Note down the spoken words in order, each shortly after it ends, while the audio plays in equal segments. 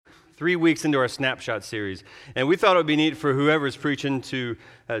3 weeks into our Snapshot series, and we thought it would be neat for whoever's preaching to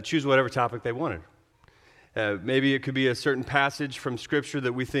choose whatever topic they wanted. Maybe it could be a certain passage from Scripture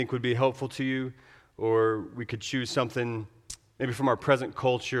that we think would be helpful to you, or we could choose something maybe from our present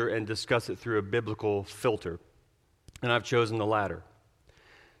culture and discuss it through a biblical filter. And I've chosen the latter.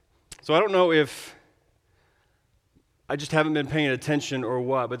 So I don't know if I just haven't been paying attention or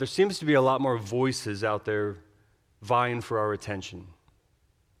what, but there seems to be a lot more voices out there vying for our attention.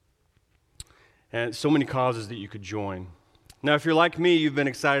 And so many causes that you could join. Now, if you're like me, you've been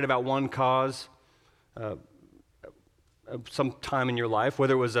excited about one cause some time in your life,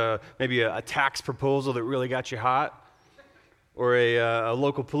 whether it was maybe a tax proposal that really got you hot, or a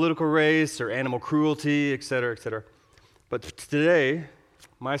local political race, or animal cruelty, et cetera, et cetera. But today,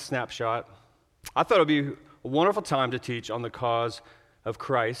 my snapshot, I thought it would be a wonderful time to teach on the cause of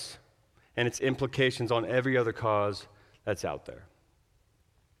Christ and its implications on every other cause that's out there.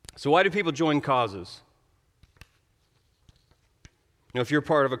 So why do people join causes? You know, if you're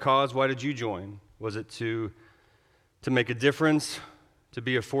part of a cause, why did you join? Was it to make a difference, to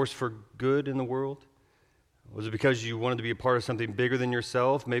be a force for good in the world? Was it because you wanted to be a part of something bigger than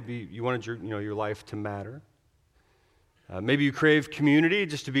yourself? Maybe you wanted your life to matter. Maybe you crave community,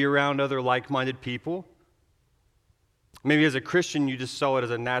 just to be around other like-minded people. Maybe as a Christian, you just saw it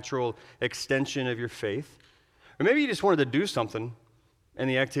as a natural extension of your faith. Or maybe you just wanted to do something, and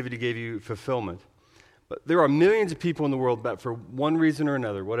the activity gave you fulfillment. But there are millions of people in the world that for one reason or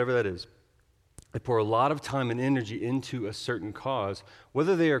another, whatever that is, they pour a lot of time and energy into a certain cause,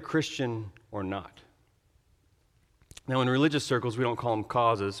 whether they are Christian or not. Now, in religious circles, we don't call them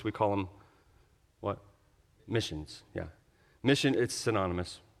causes. We call them, what? Missions, yeah. Mission, it's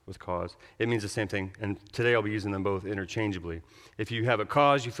synonymous with cause. It means the same thing, and today I'll be using them both interchangeably. If you have a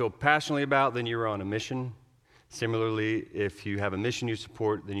cause you feel passionately about, then you're on a mission. Similarly, if you have a mission you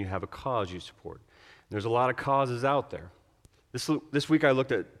support, then you have a cause you support. There's a lot of causes out there. This week I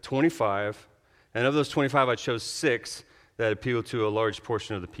looked at 25, and of those 25 I chose 6 that appeal to a large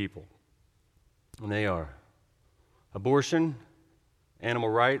portion of the people. And they are abortion, animal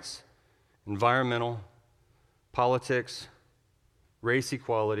rights, environmental, politics, race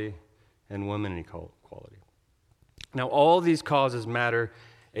equality, and women equality. Now, all these causes matter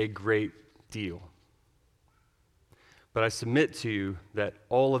a great deal. But I submit to you that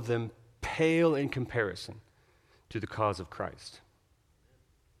all of them pale in comparison to the cause of Christ.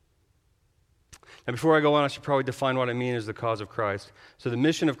 Now, before I go on, I should probably define what I mean as the cause of Christ. So the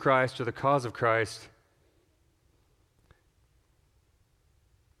mission of Christ or the cause of Christ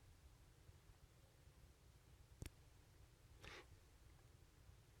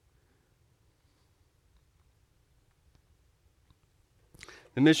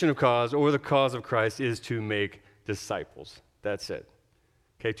the mission of cause or the cause of Christ is to make disciples. That's it.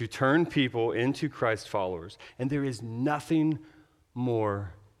 Okay, to turn people into Christ followers. And there is nothing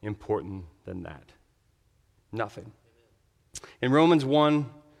more important than that. Nothing. In Romans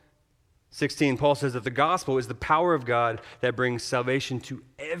 1:16, Paul says that the gospel is the power of God that brings salvation to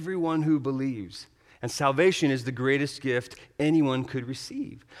everyone who believes. And salvation is the greatest gift anyone could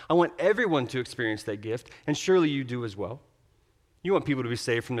receive. I want everyone to experience that gift, and surely you do as well. You want people to be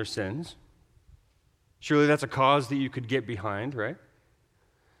saved from their sins. Surely that's a cause that you could get behind, right?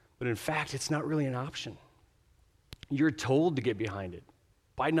 But in fact, it's not really an option. You're told to get behind it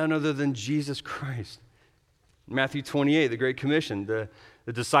by none other than Jesus Christ. Matthew 28, the Great Commission, the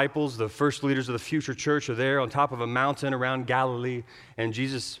disciples, the first leaders of the future church are there on top of a mountain around Galilee, and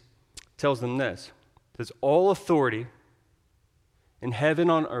Jesus tells them this. He says, all authority in heaven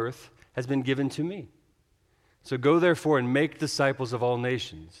and on earth has been given to me. So go therefore and make disciples of all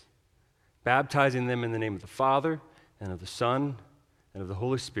nations, baptizing them in the name of the Father and of the Son and of the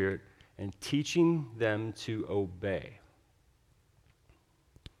Holy Spirit, and teaching them to obey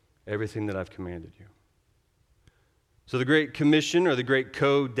everything that I've commanded you. So the Great Commission, or the Great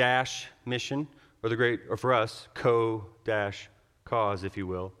Co-Mission, or for us, Co-Cause, if you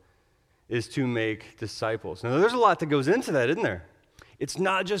will, is to make disciples. Now, there's a lot that goes into that, isn't there? It's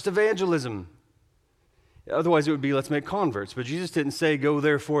not just evangelism. Otherwise, it would be, let's make converts. But Jesus didn't say, go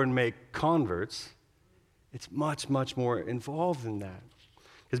therefore and make converts. It's much, much more involved than that.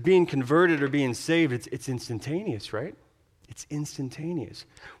 Because being converted or being saved, it's instantaneous, right? It's instantaneous.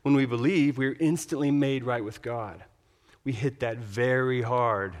 When we believe, we're instantly made right with God. We hit that very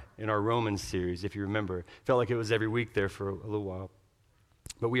hard in our Romans series, if you remember. Felt like it was every week there for a little while.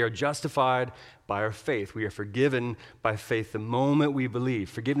 But we are justified by our faith. We are forgiven by faith the moment we believe.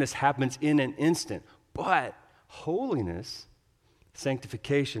 Forgiveness happens in an instant. But holiness,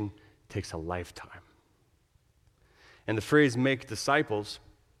 sanctification, takes a lifetime. And the phrase make disciples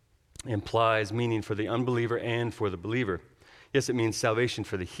implies meaning for the unbeliever and for the believer. Yes, it means salvation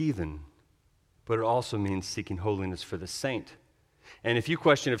for the heathen, but it also means seeking holiness for the saint. And if you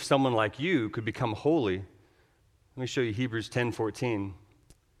question if someone like you could become holy, let me show you Hebrews 10:14.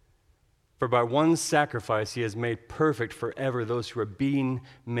 For by one sacrifice he has made perfect forever those who are being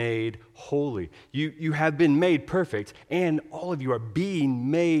made holy. You have been made perfect, and all of you are being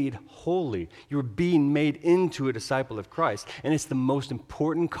made holy. You are being made into a disciple of Christ, and it's the most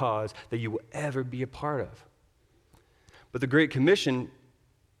important cause that you will ever be a part of. But the Great Commission,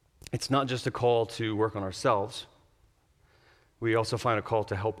 it's not just a call to work on ourselves. We also find a call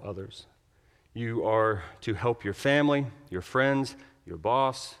to help others. You are to help your family, your friends, your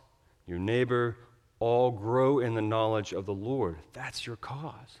boss, your neighbor, all grow in the knowledge of the Lord. That's your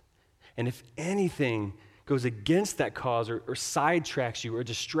cause. And if anything goes against that cause or sidetracks you or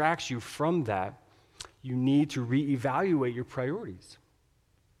distracts you from that, you need to reevaluate your priorities.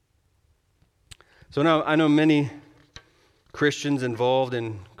 So now I know many Christians involved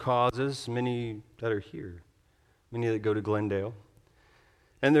in causes, many that are here, many that go to Glendale.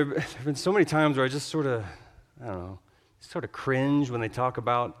 And there have been so many times where I just sort of cringe when they talk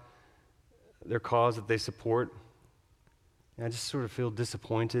about their cause that they support. And I just sort of feel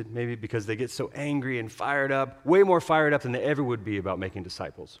disappointed, maybe because they get so angry and fired up, way more fired up than they ever would be about making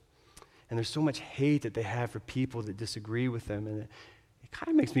disciples. And there's so much hate that they have for people that disagree with them, and it kind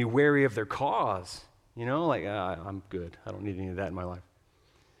of makes me wary of their cause. Like, I'm good. I don't need any of that in my life.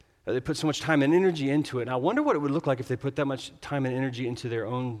 They put so much time and energy into it, and I wonder what it would look like if they put that much time and energy into their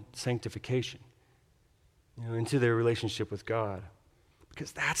own sanctification, into their relationship with God.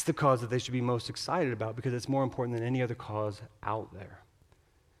 Because that's the cause that they should be most excited about, because it's more important than any other cause out there.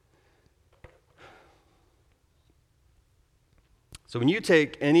 So when you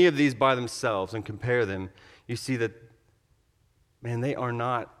take any of these by themselves and compare them, you see that, man, they are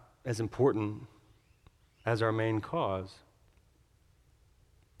not as important as our main cause.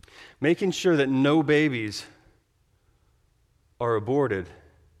 Making sure that no babies are aborted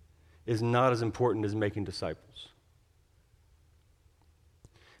is not as important as making disciples.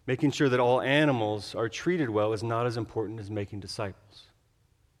 Making sure that all animals are treated well is not as important as making disciples.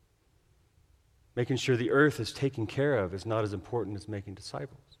 Making sure the earth is taken care of is not as important as making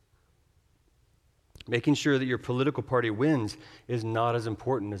disciples. Making sure that your political party wins is not as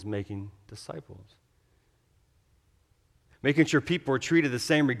important as making disciples. Making sure people are treated the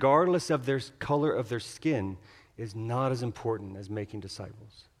same regardless of their color of their skin is not as important as making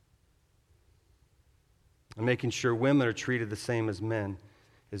disciples. And making sure women are treated the same as men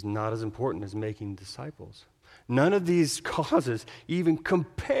is not as important as making disciples. None of these causes even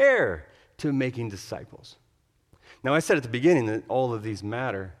compare to making disciples. Now, I said at the beginning that all of these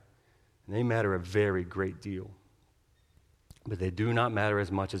matter, and they matter a very great deal. But they do not matter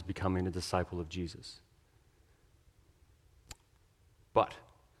as much as becoming a disciple of Jesus. But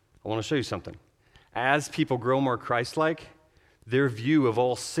I want to show you something. As people grow more Christ-like, their view of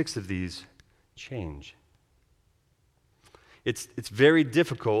all 6 of these change. It's very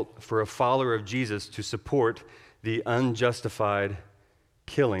difficult for a follower of Jesus to support the unjustified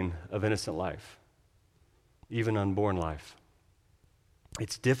killing of innocent life, even unborn life.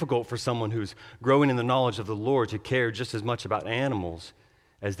 It's difficult for someone who's growing in the knowledge of the Lord to care just as much about animals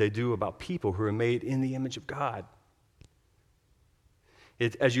as they do about people who are made in the image of God.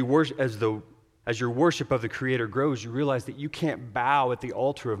 As your worship of the Creator grows, you realize that you can't bow at the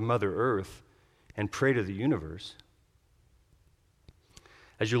altar of Mother Earth and pray to the universe.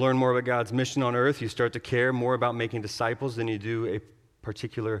 As you learn more about God's mission on earth, you start to care more about making disciples than you do a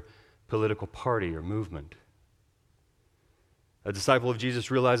particular political party or movement. A disciple of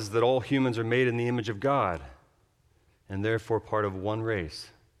Jesus realizes that all humans are made in the image of God and therefore part of one race,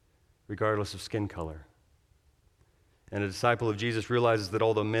 regardless of skin color. And a disciple of Jesus realizes that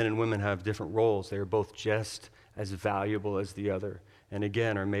although men and women have different roles, they are both just as valuable as the other, and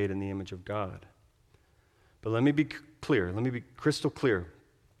again are made in the image of God. But let me be clear, let me be crystal clear.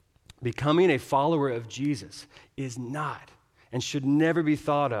 Becoming a follower of Jesus is not and should never be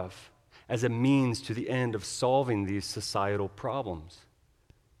thought of as a means to the end of solving these societal problems.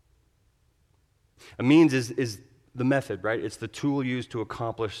 A means is the method, right? It's the tool used to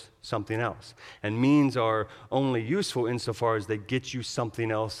accomplish something else. And means are only useful insofar as they get you something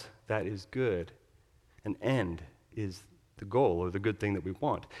else that is good. An end is the goal or the good thing that we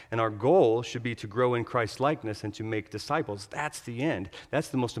want. And our goal should be to grow in Christ-likeness and to make disciples. That's the end. That's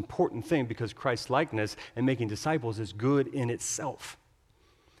the most important thing, because Christ-likeness and making disciples is good in itself.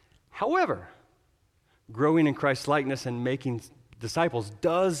 However, growing in Christ-likeness and making disciples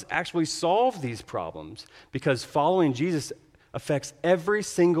does actually solve these problems, because following Jesus affects every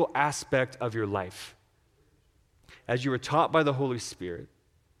single aspect of your life. As you are taught by the Holy Spirit,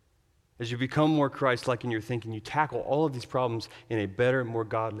 as you become more Christ-like in your thinking, you tackle all of these problems in a better, more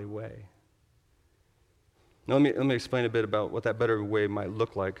godly way. Now, let me explain a bit about what that better way might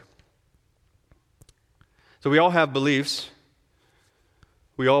look like. So we all have beliefs.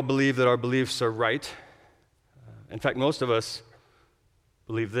 We all believe that our beliefs are right. In fact, most of us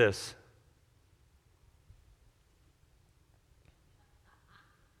believe this.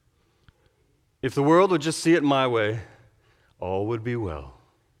 If the world would just see it my way, all would be well.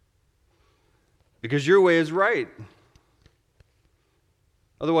 Because your way is right.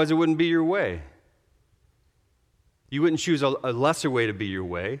 Otherwise, it wouldn't be your way. You wouldn't choose a lesser way to be your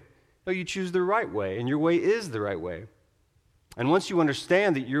way. No, you choose the right way, and your way is the right way. And once you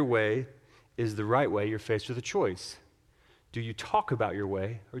understand that your way is the right way, you're faced with a choice. Do you talk about your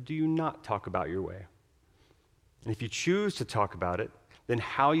way, or do you not talk about your way? And if you choose to talk about it, then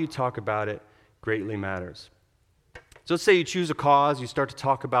how you talk about it greatly matters. So let's say you choose a cause, you start to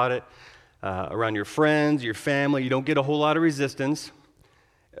talk about it around your friends, your family, you don't get a whole lot of resistance,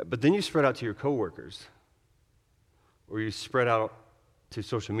 but then you spread out to your coworkers, or you spread out to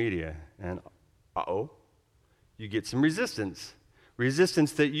social media, and you get some resistance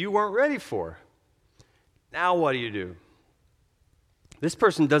that you weren't ready for. Now what do? This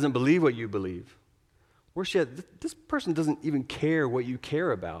person doesn't believe what you believe. Worse yet, this person doesn't even care what you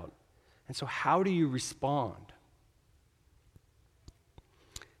care about. And so how do you respond?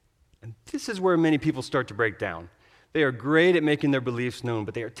 And this is where many people start to break down. They are great at making their beliefs known,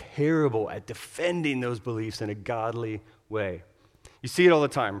 but they are terrible at defending those beliefs in a godly way. You see it all the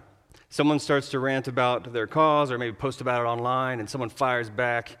time. Someone starts to rant about their cause or maybe post about it online, and someone fires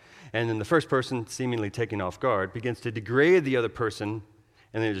back, and then the first person, seemingly taken off guard, begins to degrade the other person,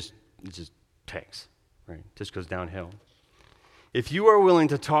 and then it just tanks, right? It just goes downhill. If you are willing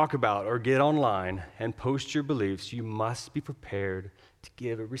to talk about or get online and post your beliefs, you must be prepared to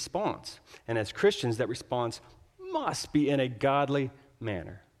give a response. And as Christians, that response must be in a godly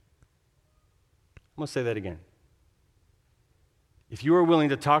manner. I'm going to say that again. If you are willing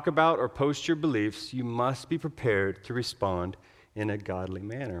to talk about or post your beliefs, you must be prepared to respond in a godly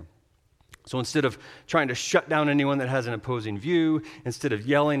manner. So instead of trying to shut down anyone that has an opposing view, instead of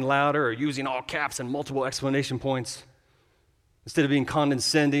yelling louder or using all caps and multiple exclamation points, instead of being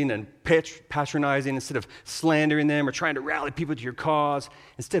condescending and patronizing, instead of slandering them or trying to rally people to your cause,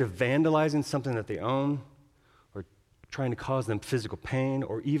 instead of vandalizing something that they own or trying to cause them physical pain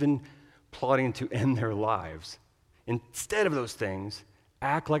or even plotting to end their lives, instead of those things,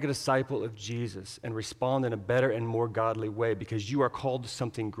 act like a disciple of Jesus and respond in a better and more godly way because you are called to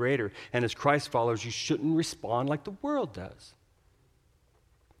something greater. And as Christ followers, you shouldn't respond like the world does.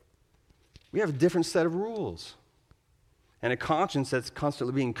 We have a different set of rules. And a conscience that's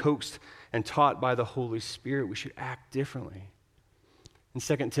constantly being coaxed and taught by the Holy Spirit, we should act differently. In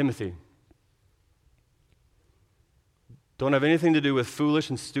 2 Timothy, don't have anything to do with foolish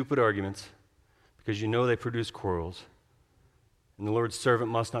and stupid arguments, because you know they produce quarrels. And the Lord's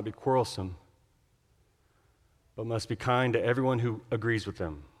servant must not be quarrelsome, but must be kind to everyone who agrees with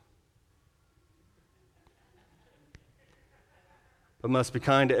them. But must be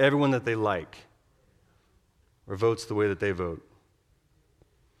kind to everyone that they like, or votes the way that they vote.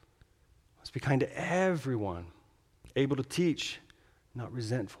 Must be kind to everyone, able to teach, not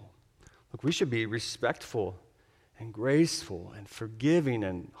resentful. Look, we should be respectful and graceful and forgiving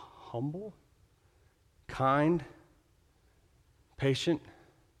and humble, kind, patient,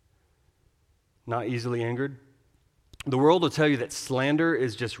 not easily angered. The world will tell you that slander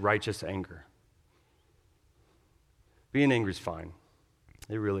is just righteous anger. Being angry is fine.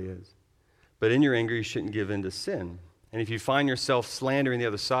 It really is. But in your anger, you shouldn't give in to sin. And if you find yourself slandering the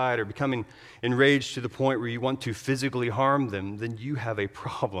other side or becoming enraged to the point where you want to physically harm them, then you have a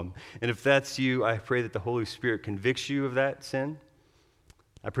problem. And if that's you, I pray that the Holy Spirit convicts you of that sin.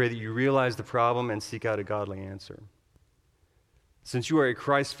 I pray that you realize the problem and seek out a godly answer. Since you are a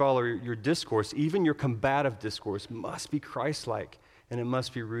Christ follower, your discourse, even your combative discourse, must be Christ-like, and it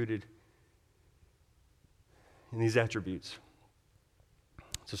must be rooted in these attributes.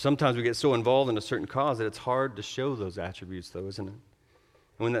 So sometimes we get so involved in a certain cause that it's hard to show those attributes, though, isn't it? And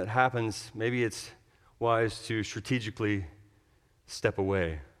when that happens, maybe it's wise to strategically step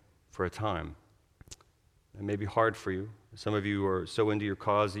away for a time. It may be hard for you. Some of you are so into your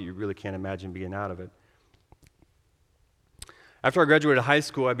cause that you really can't imagine being out of it. After I graduated high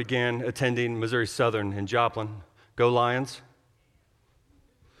school, I began attending Missouri Southern in Joplin. Go Lions!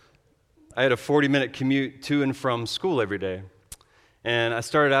 I had a 40-minute commute to and from school every day. And it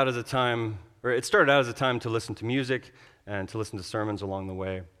started out as a time to listen to music, and to listen to sermons along the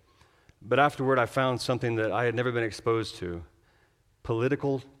way. But afterward, I found something that I had never been exposed to: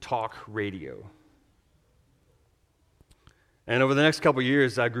 political talk radio. And over the next couple of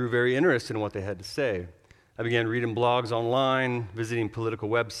years, I grew very interested in what they had to say. I began reading blogs online, visiting political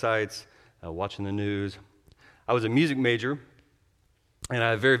websites, watching the news. I was a music major, and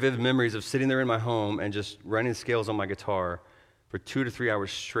I have very vivid memories of sitting there in my home and just running scales on my guitar for 2 to 3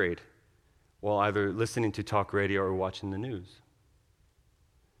 hours straight while either listening to talk radio or watching the news.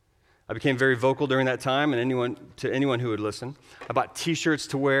 I became very vocal during that time, and to anyone who would listen. I bought T-shirts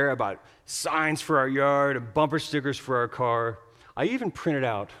to wear, I bought signs for our yard, and bumper stickers for our car. I even printed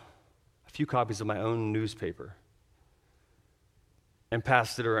out a few copies of my own newspaper and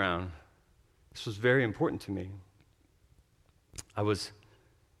passed it around. This was very important to me. It was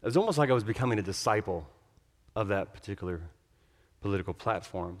almost like I was becoming a disciple of that particular political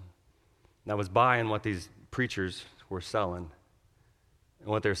platform. And I was buying what these preachers were selling. And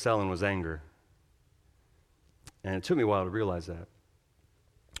what they're selling was anger. And it took me a while to realize that.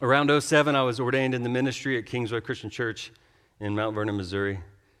 Around 2007, I was ordained in the ministry at Kingsway Christian Church in Mount Vernon, Missouri.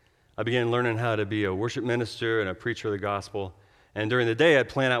 I began learning how to be a worship minister and a preacher of the gospel. And during the day, I'd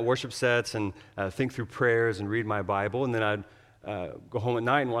plan out worship sets and think through prayers and read my Bible. And then I'd go home at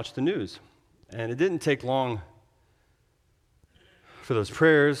night and watch the news. And it didn't take long for those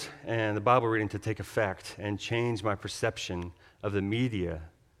prayers and the Bible reading to take effect and change my perception of the media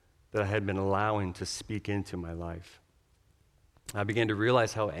that I had been allowing to speak into my life. I began to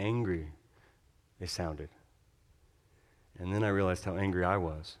realize how angry they sounded. And then I realized how angry I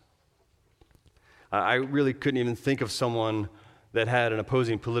was. I really couldn't even think of someone that had an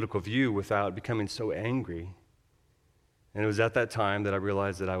opposing political view without becoming so angry. And it was at that time that I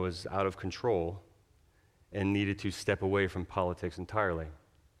realized that I was out of control and needed to step away from politics entirely.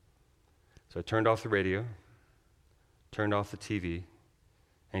 So I turned off the radio, turned off the TV,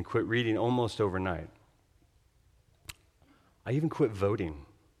 and quit reading almost overnight. I even quit voting.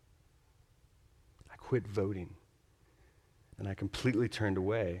 I quit voting. And I completely turned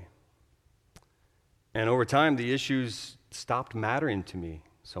away. And over time, the issues stopped mattering to me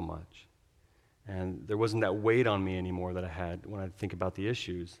so much. And there wasn't that weight on me anymore that I had when I think about the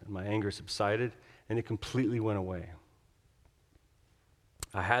issues. And my anger subsided, and it completely went away.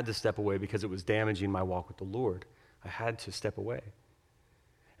 I had to step away because it was damaging my walk with the Lord. I had to step away.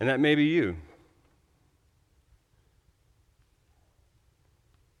 And that may be you.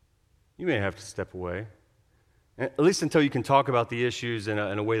 You may have to step away, at least until you can talk about the issues in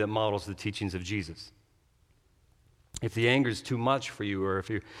a way that models the teachings of Jesus. If the anger is too much for you, or if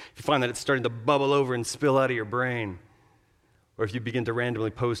you find that it's starting to bubble over and spill out of your brain, or if you begin to randomly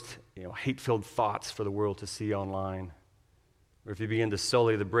post hate-filled thoughts for the world to see online, or if you begin to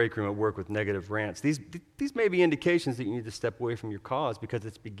sully the break room at work with negative rants, these may be indications that you need to step away from your cause because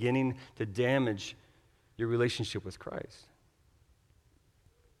it's beginning to damage your relationship with Christ.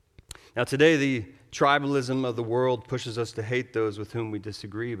 Now, today, the tribalism of the world pushes us to hate those with whom we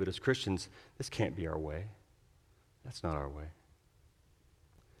disagree, but as Christians, this can't be our way. That's not our way.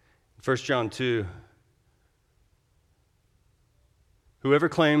 1 John 2, whoever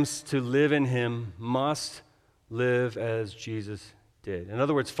claims to live in him must live as Jesus did. In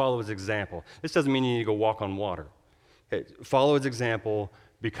other words, follow his example. This doesn't mean you need to go walk on water. Okay, follow his example,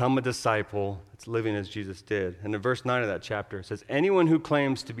 become a disciple. It's living as Jesus did. And in verse 9 of that chapter, it says, anyone who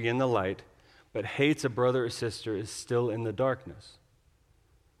claims to be in the light but hates a brother or sister is still in the darkness.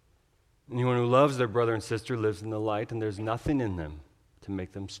 Anyone who loves their brother and sister lives in the light, and there's nothing in them to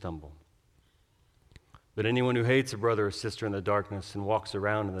make them stumble. But anyone who hates a brother or sister in the darkness and walks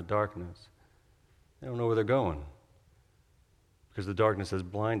around in the darkness, they don't know where they're going because the darkness has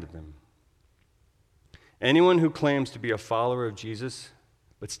blinded them. Anyone who claims to be a follower of Jesus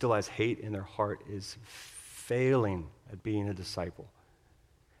but still has hate in their heart is failing at being a disciple.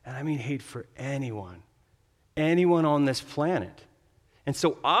 And I mean hate for anyone on this planet. And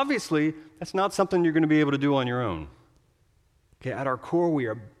so obviously, that's not something you're going to be able to do on your own. Okay, at our core, we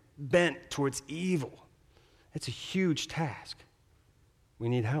are bent towards evil. It's a huge task. We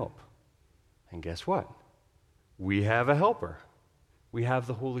need help. And guess what? We have a helper. We have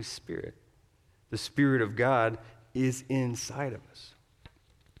the Holy Spirit. The Spirit of God is inside of us.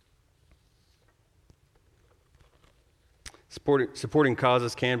 Supporting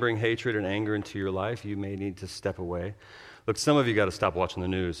causes can bring hatred and anger into your life. You may need to step away. Look, some of you got to stop watching the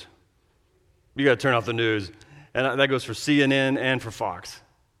news. You got to turn off the news. And that goes for CNN and for Fox.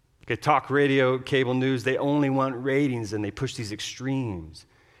 Okay, talk radio, cable news, they only want ratings, and they push these extremes.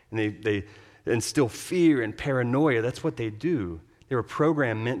 And they instill fear and paranoia. That's what they do. They're a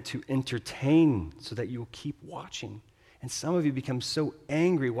program meant to entertain so that you'll keep watching. And some of you become so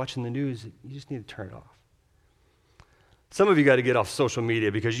angry watching the news that you just need to turn it off. Some of you got to get off social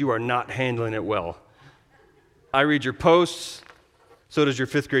media because you are not handling it well. I read your posts, so does your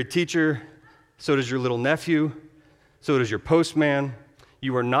 5th grade teacher, so does your little nephew, so does your postman.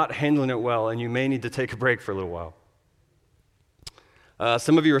 You are not handling it well, and you may need to take a break for a little while.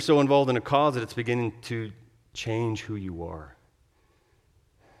 Some of you are so involved in a cause that it's beginning to change who you are.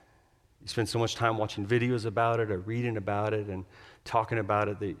 You spend so much time watching videos about it or reading about it and talking about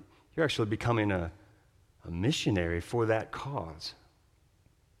it that you're actually becoming a missionary for that cause.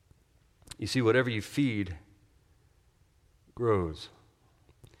 You see, whatever you feed grows.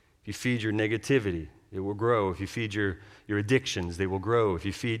 If you feed your negativity, it will grow. If you feed your addictions, they will grow. If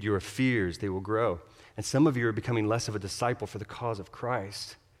you feed your fears, they will grow. And some of you are becoming less of a disciple for the cause of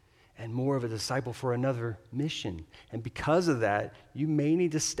Christ and more of a disciple for another mission. And because of that, you may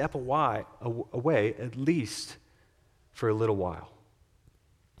need to step away at least for a little while.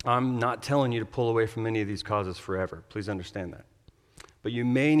 I'm not telling you to pull away from any of these causes forever. Please understand that. But you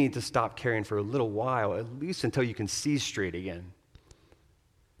may need to stop caring for a little while, at least until you can see straight again.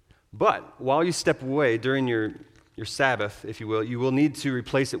 But while you step away during your Sabbath, if you will need to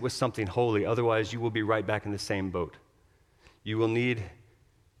replace it with something holy. Otherwise, you will be right back in the same boat. You will need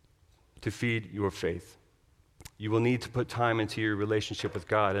to feed your faith. You will need to put time into your relationship with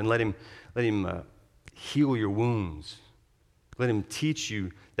God and let Him heal your wounds. Let Him teach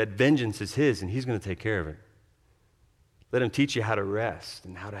you that vengeance is His and He's going to take care of it. Let Him teach you how to rest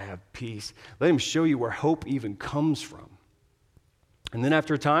and how to have peace. Let Him show you where hope even comes from. And then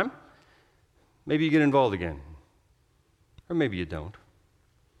after a time, maybe you get involved again. Or maybe you don't.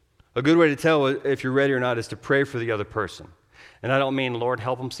 A good way to tell if you're ready or not is to pray for the other person. And I don't mean, Lord,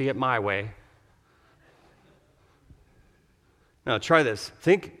 help them see it my way. Now, try this.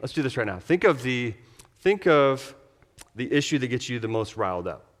 Let's do this right now. Think of the issue that gets you the most riled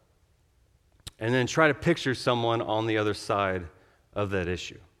up. And then try to picture someone on the other side of that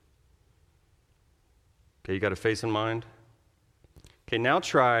issue. Okay, you got a face in mind? Okay, now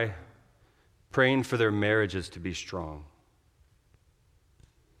try praying for their marriages to be strong.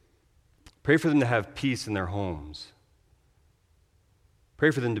 Pray for them to have peace in their homes.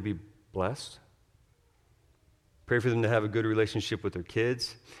 Pray for them to be blessed. Pray for them to have a good relationship with their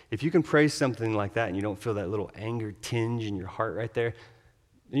kids. If you can pray something like that and you don't feel that little anger tinge in your heart right there,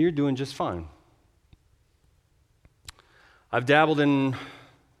 then you're doing just fine. I've dabbled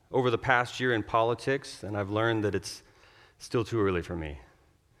over the past year in politics, and I've learned that it's still too early for me.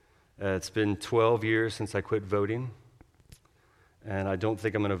 It's been 12 years since I quit voting, and I don't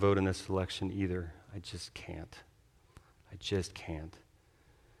think I'm going to vote in this election either. I just can't.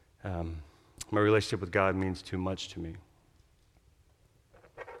 My relationship with God means too much to me.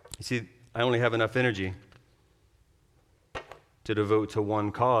 You see, I only have enough energy to devote to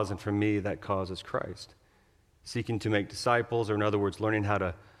one cause, and for me, that cause is Christ. Seeking to make disciples, or in other words, learning how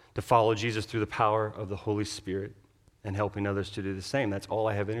to follow Jesus through the power of the Holy Spirit and helping others to do the same. That's all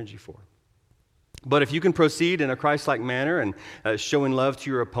I have energy for. But if you can proceed in a Christ-like manner and showing love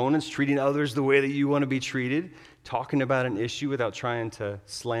to your opponents, treating others the way that you want to be treated, talking about an issue without trying to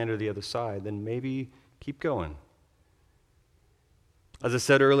slander the other side, then maybe keep going. As I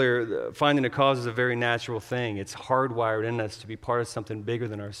said earlier, finding a cause is a very natural thing. It's hardwired in us to be part of something bigger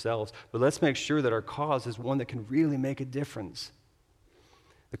than ourselves. But let's make sure that our cause is one that can really make a difference.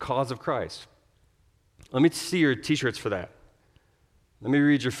 The cause of Christ. Let me see your t-shirts for that. Let me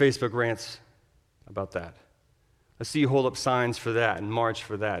read your Facebook rants about that. Let's see you hold up signs for that and march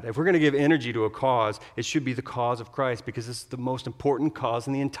for that. If we're going to give energy to a cause, it should be the cause of Christ because it's the most important cause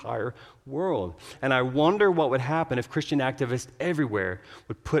in the entire world. And I wonder what would happen if Christian activists everywhere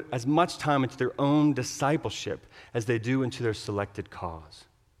would put as much time into their own discipleship as they do into their selected cause.